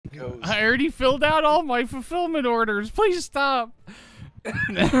goes. I already filled out all my fulfillment orders. Please stop.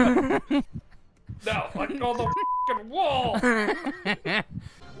 No, like on the fucking wall.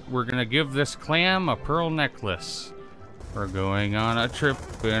 We're gonna give this clam a pearl necklace. We're going on a trip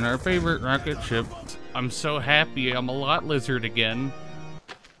in our favorite rocket ship. I'm so happy I'm a lot lizard again.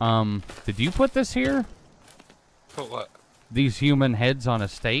 Did you put this here? For what? These human heads on a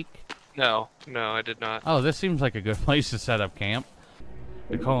stake? No, I did not. Oh, this seems like a good place to set up camp.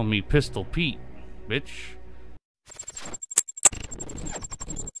 They're calling me Pistol Pete, bitch.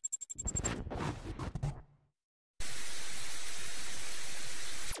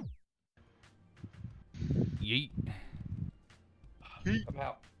 Yeet. I'm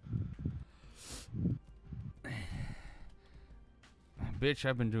out. Bitch,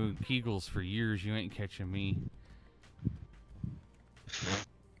 I've been doing Kegels for years. You ain't catching me.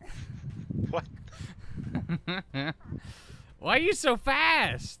 What? Why are you so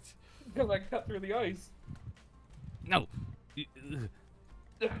fast? Because I cut through the ice. No.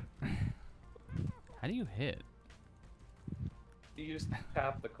 How do you hit? You just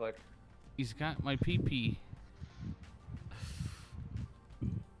tap the click. He's got my pee-pee.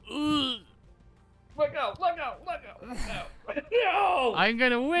 Let go! Let go! Let go! No! No! I'm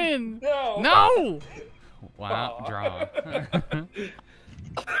gonna win! No! No! Wow, Aw. draw.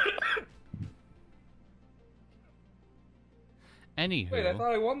 Anywho, Wait, I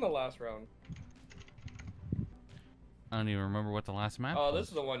thought I won the last round. I don't even remember what the last map Oh, was. this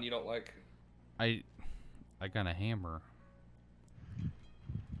is the one you don't like. I got a hammer.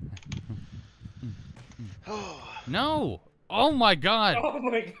 No! Oh my god! Oh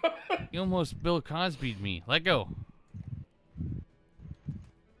my god! You almost Bill Cosby'd me. Let go.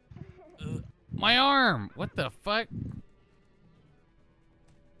 My arm! What the fuck?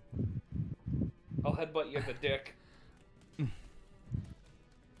 I'll headbutt you in the dick.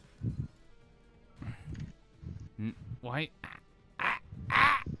 Why?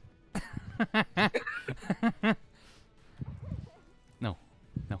 No,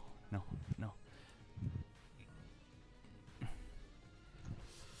 no, no, no.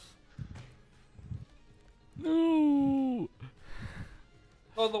 No!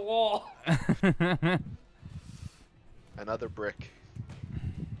 Oh, the wall! Another brick.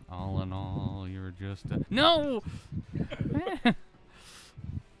 All in all, you're just a... No!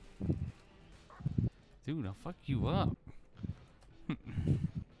 Dude, I'll fuck you up.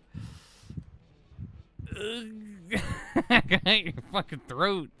 I got your fucking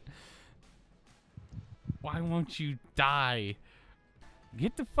throat. Why won't you die?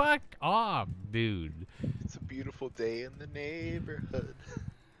 Get the fuck off, dude. It's a beautiful day in the neighborhood.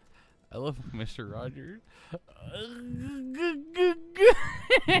 I love Mr. Rogers.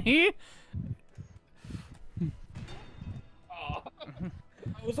 Oh.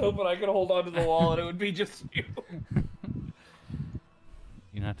 I was hoping I could hold on to the wall and it would be just you.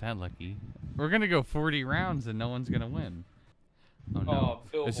 You're not that lucky. We're gonna go 40 rounds and no one's gonna win. Oh no.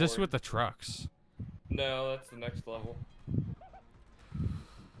 Oh, Is this billboard. with the trucks? No, that's the next level.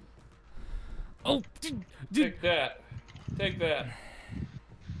 Oh, dude. Take that. Take that.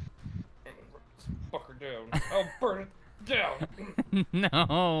 Fuck her down. I'll burn it down.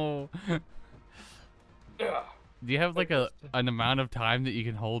 No. Ugh. Do you have like an amount of time that you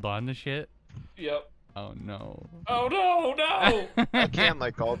can hold on to shit? Yep. Oh no. Oh no, no! I can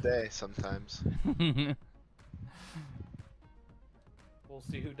like all day sometimes. We'll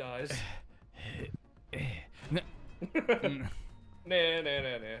see who dies. No. Nah, nah,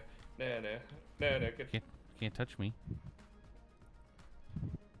 nah, nah. Nah, nah. Nah, nah. Good. Can't touch me.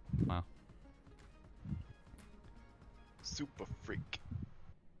 Wow. Super freak.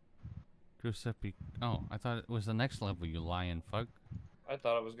 Giuseppe. Oh, I thought it was the next level, you lying fuck. I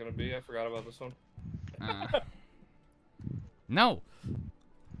thought it was gonna be. I forgot about this one. No.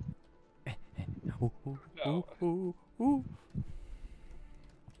 No. Ooh.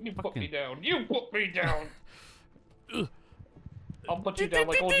 You put Fucking- me down. You put me down. I'll put you down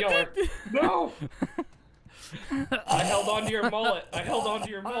like old Yeller. No! I held on to your mullet. I held on to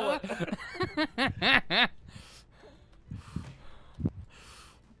your mullet.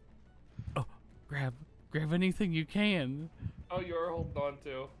 Oh, grab anything you can. Oh, you're holding on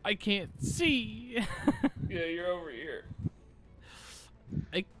to. I can't see. Yeah, you're over here.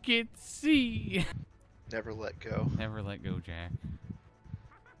 I can't see. Never let go. Never let go, Jack.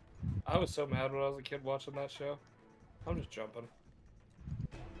 I was so mad when I was a kid watching that show. I'm just jumping.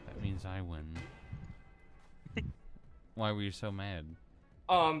 That means I win. Why were you so mad?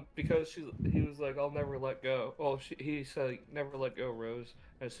 Because he was like, I'll never let go. Well, he said, never let go, Rose.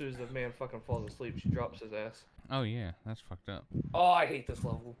 And as soon as the man fucking falls asleep, she drops his ass. Oh yeah, that's fucked up. Oh, I hate this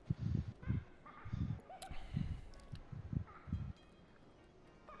level.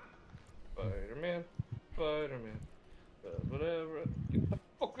 Spider-Man, Spider-Man, whatever. Get the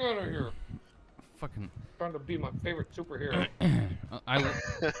fuck out of here. Fucking. Trying to be my favorite superhero.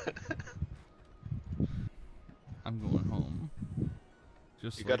 I'm going home.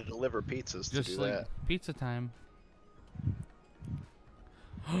 Just You like, gotta deliver pizzas to just do like that. pizza time.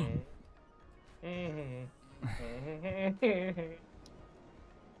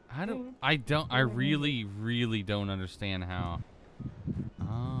 How do I really, really don't understand how.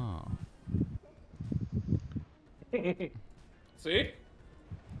 Oh. See?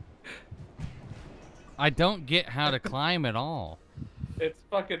 I don't get how to climb at all. It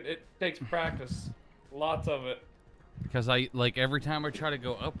takes practice. Lots of it. Because like every time I try to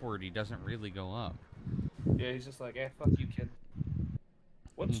go upward, he doesn't really go up. Yeah, he's just like, eh, fuck you, kid.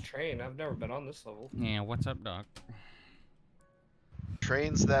 What's Train? I've never been on this level. Yeah, what's up, Doc?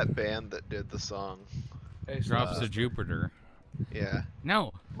 Train's that band that did the song. Hey, Drops to Jupiter. Yeah.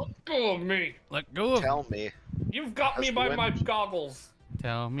 No, let go of me. let go of Tell me. You've got me That's by when- my goggles.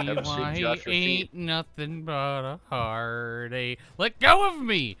 Tell me Have a why seat, he Josh, your feet. ain't nothing but a heartache. Let go of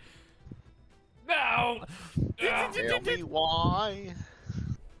me! No. Tell me why.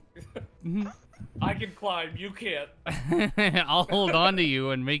 I can climb. You can't. I'll hold on to you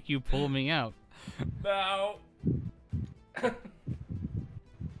and make you pull me out. No.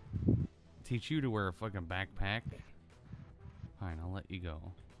 Teach you to wear a fucking backpack. Fine, I'll let you go.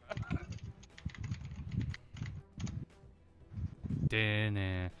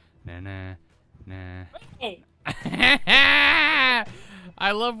 Da-na-na-na-na. Oh.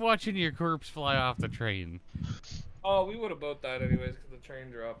 I love watching your corpse fly off the train. Oh, we would have both died anyways because the train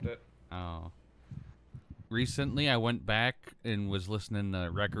dropped it. Oh. Recently, I went back and was listening to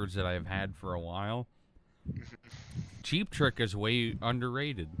records that I've had for a while. Cheap Trick is way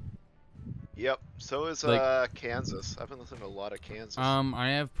underrated. Yep. So is Like- Kansas. I've been listening to a lot of Kansas. I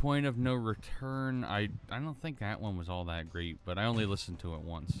have Point of No Return. I don't think that one was all that great, but I only listened to it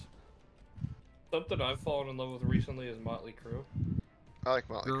once. Something I've fallen in love with recently is Motley Crue. I like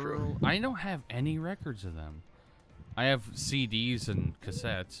Motley Crue. Girl, I don't have any records of them. I have CDs and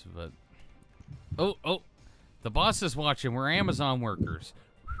cassettes, but oh, the boss is watching. We're Amazon workers.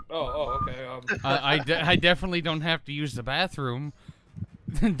 Oh, okay. I definitely don't have to use the bathroom.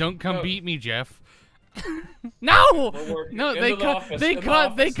 Don't come No. beat me, Jeff. No, We're working no, into they the caught office, they in the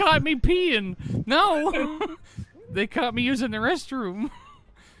caught they office. caught me peeing. No, they caught me using the restroom.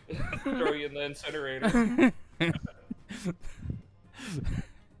 Throw you in the incinerator.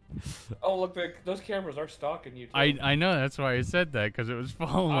 Oh, look, those cameras are stalking you. Too. I know, that's why I said that, because it was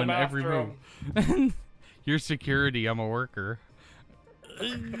following I'm every after move. You're security. I'm a worker.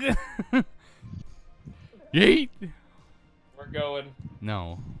 Yeet. We're going.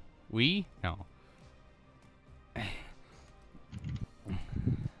 No. We? No.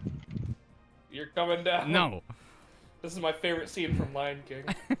 You're coming down. No. This is my favorite scene from Lion King.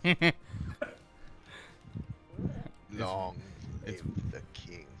 Long live the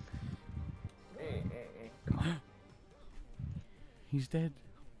king. He's dead.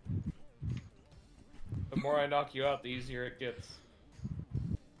 The more I knock you out, the easier it gets.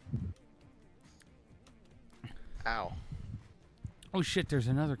 Ow. Oh shit, there's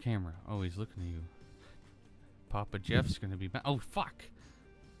another camera. Oh, he's looking at you. Papa Jeff's gonna be back. Oh, fuck.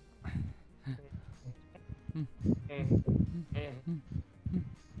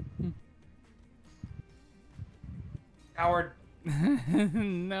 Howard.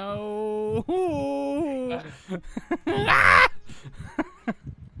 No.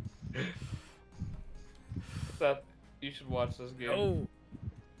 Seth, you should watch this game. No.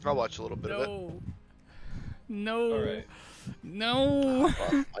 I'll watch a little bit of it. No. No. Alright. No.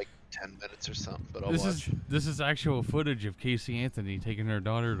 Well, like 10 minutes or something, but I'll watch. This is actual footage of Casey Anthony taking her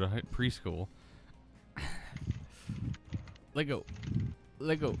daughter to preschool. Let go.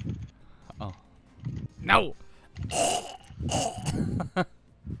 Let go. Oh. No. Get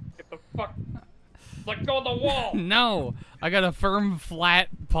the fuck. Let go of the wall. No. I got a firm, flat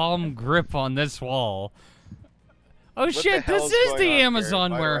palm grip on this wall. Oh What shit, the hell this is going the on here?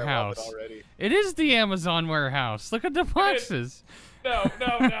 Amazon Why do I love it warehouse. already? It is the Amazon warehouse. Look at the boxes. No.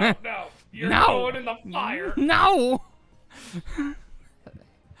 You're No. going in the fire. No.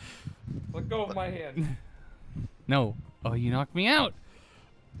 Let go of my hand. No. Oh, you knocked me out.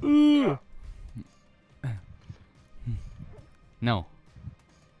 Ooh. No.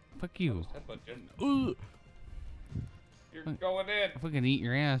 Fuck you. Headbutt you. Ooh. You're going in. I fucking eat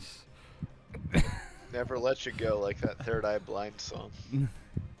your ass. Never let you go like that Third Eye Blind song.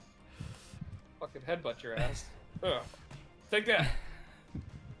 Fucking headbutt your ass. Ugh. Take that.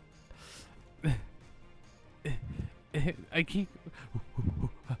 I can't.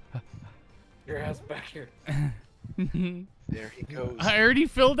 your ass back here. There he goes. I already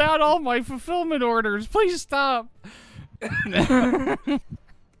filled out all my fulfillment orders. Please stop. No,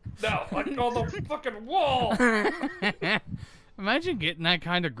 let go of the fucking wall. Imagine getting that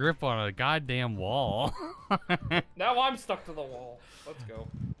kind of grip on a goddamn wall. Now I'm stuck to the wall. Let's go.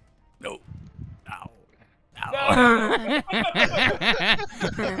 No. Ow. No.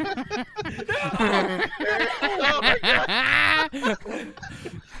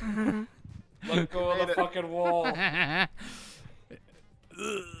 Let go of the fucking wall.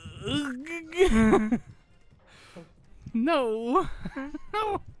 No.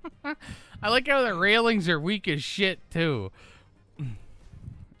 No. I like how the railings are weak as shit, too.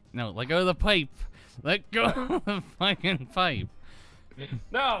 No, let go of the pipe. Let go of the fucking pipe.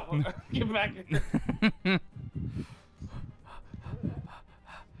 No, get back here.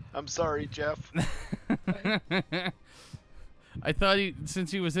 I'm sorry, Jeff. I thought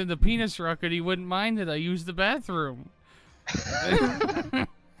since he was in the penis rocket, he wouldn't mind that I used the bathroom.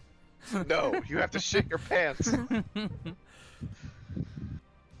 No, you have to shit your pants.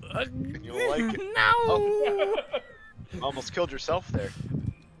 And you'll like it. No! Oh, almost killed yourself there.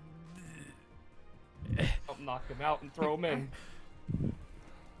 I'll knock him out and throw him in.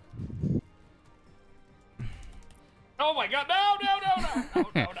 Oh my god, no, no, no, no,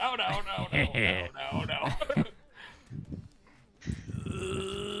 no, no, no, no, no, no, no, no.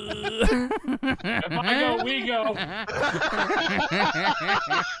 If I go, we go.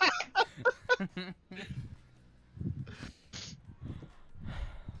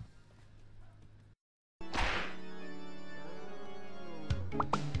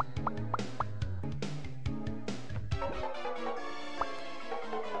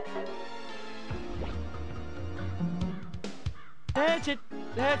 That's it.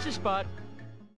 That's the spot.